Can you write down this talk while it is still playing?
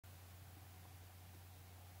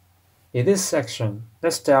In this section,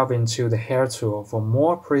 let's delve into the Hair tool for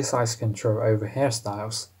more precise control over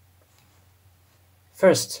hairstyles.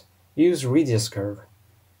 First, use Radius Curve,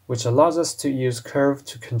 which allows us to use curve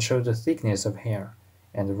to control the thickness of hair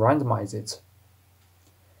and randomize it.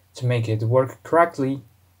 To make it work correctly,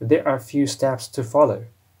 there are a few steps to follow.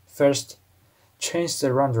 First, change the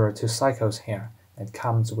renderer to CyclesHair that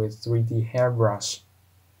comes with 3D hairbrush.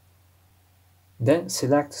 Then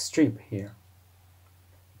select Strip here.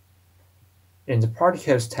 In the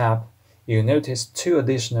Particles tab, you'll notice two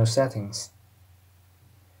additional settings.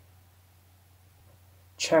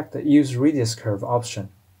 Check the Use Radius Curve option.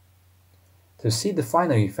 To see the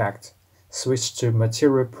final effect, switch to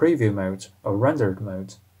Material Preview mode or Rendered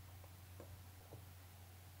mode.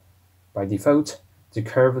 By default, the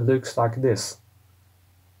curve looks like this.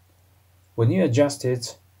 When you adjust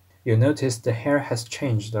it, you'll notice the hair has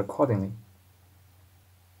changed accordingly.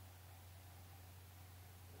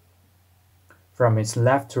 From its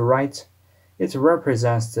left to right, it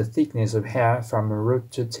represents the thickness of hair from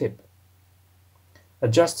root to tip.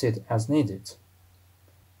 Adjust it as needed.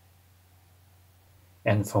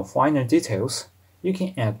 And for finer details, you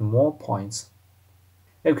can add more points.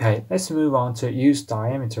 Okay, let's move on to Use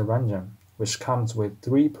Diameter Random, which comes with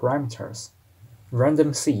 3 parameters.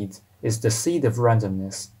 Random Seed is the seed of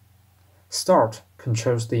randomness. Start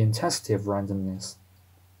controls the intensity of randomness.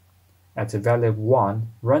 At the value of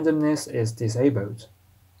 1, randomness is disabled.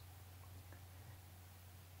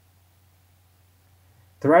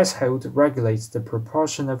 Threshold regulates the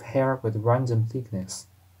proportion of hair with random thickness.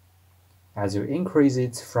 As you increase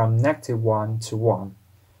it from -1 to 1,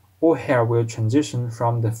 all hair will transition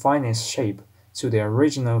from the finest shape to the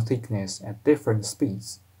original thickness at different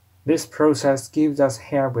speeds. This process gives us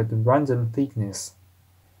hair with random thickness.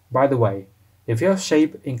 By the way, if your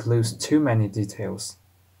shape includes too many details,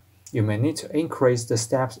 you may need to increase the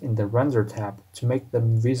steps in the Render tab to make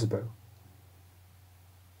them visible.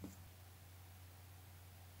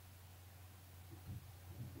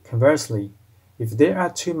 Conversely, if there are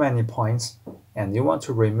too many points and you want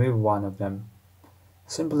to remove one of them,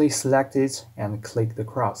 simply select it and click the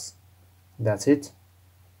cross. That's it.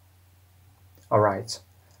 Alright,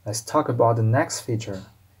 let's talk about the next feature,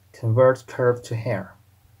 Convert Curve to Hair.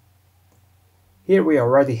 Here we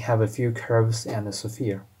already have a few curves and a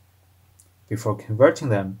sphere. Before converting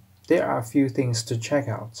them, there are a few things to check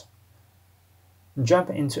out. Jump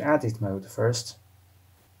into Edit mode first.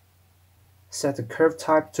 Set the curve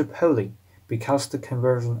type to Poly because the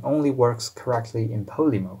conversion only works correctly in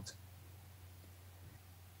Poly mode.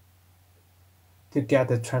 To get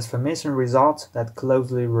the transformation result that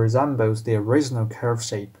closely resembles the original curve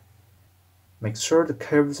shape, make sure the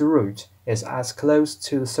curve's root is as close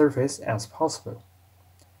to the surface as possible,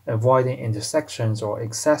 avoiding intersections or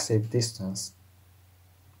excessive distance.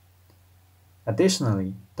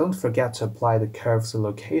 Additionally, don't forget to apply the curve's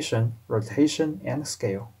location, rotation, and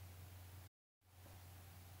scale.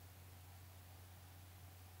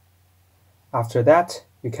 After that,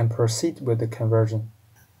 you can proceed with the conversion.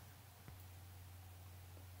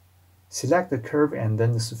 Select the curve and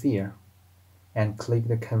then the sphere, and click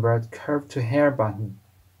the Convert Curve to Hair button.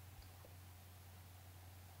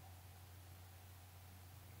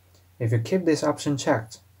 If you keep this option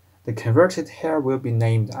checked, the converted hair will be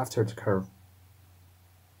named after the curve.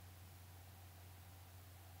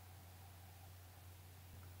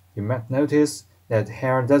 You might notice that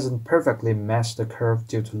hair doesn't perfectly match the curve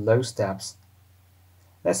due to low steps.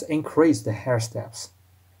 Let's increase the hair steps,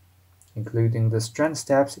 including the strand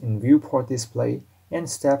steps in Viewport Display and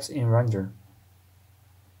steps in Render.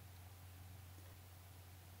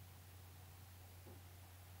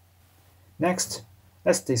 Next,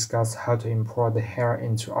 let's discuss how to import the hair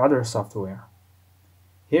into other software.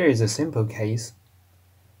 Here is a simple case.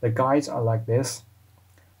 The guides are like this.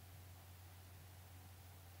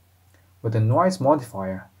 With the noise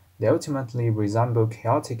modifier, they ultimately resemble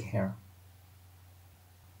chaotic hair.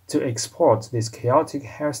 To export this chaotic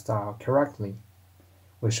hairstyle correctly,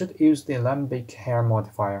 we should use the Alembic Hair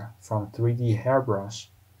modifier from 3D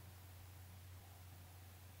Hairbrush.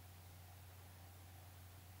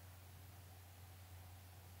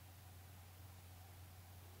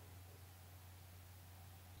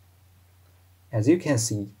 As you can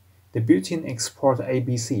see, the built-in export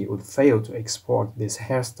ABC would fail to export this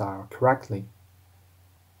hairstyle correctly.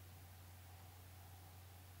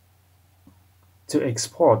 To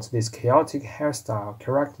export this chaotic hairstyle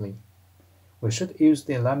correctly, we should use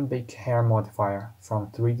the Alembic Hair modifier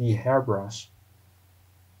from 3D Hairbrush.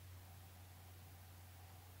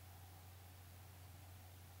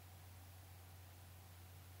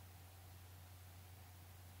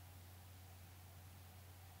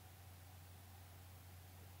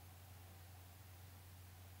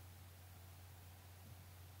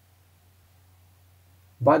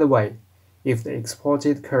 By the way, if the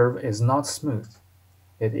exported curve is not smooth,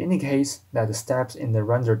 it indicates that the steps in the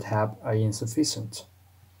Render tab are insufficient.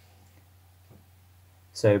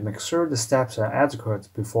 So make sure the steps are adequate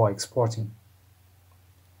before exporting.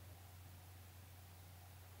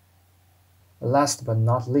 Last but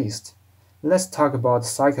not least, let's talk about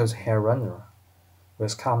CyclesHair Render,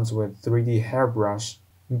 which comes with 3D hairbrush,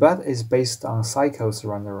 but is based on Cycles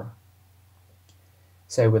Renderer.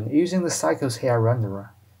 So when using the CyclesHair Renderer,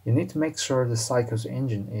 you need to make sure the Cycles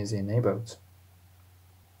engine is enabled.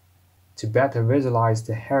 To better visualize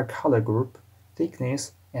the hair color group,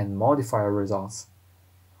 thickness, and modifier results,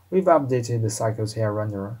 we've updated the CyclesHair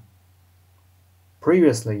Renderer.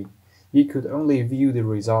 Previously, you could only view the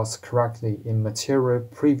results correctly in Material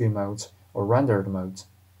Preview mode or Rendered mode,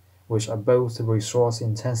 which are both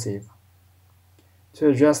resource-intensive. To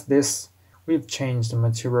address this, we've changed the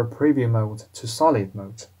Material Preview mode to Solid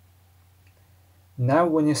mode. Now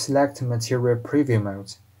when you select Material Preview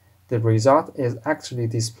mode, the result is actually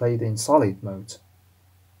displayed in Solid mode.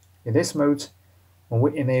 In this mode, when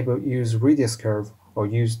we enable Use Radius Curve or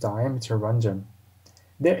Use Diameter Render,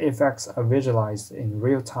 their effects are visualized in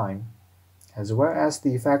real time, as well as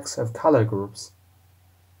the effects of color groups.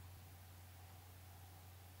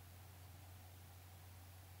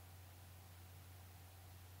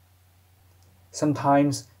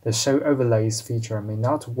 Sometimes the Show Overlays feature may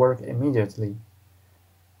not work immediately,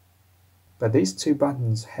 but these two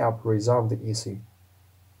buttons help resolve the issue.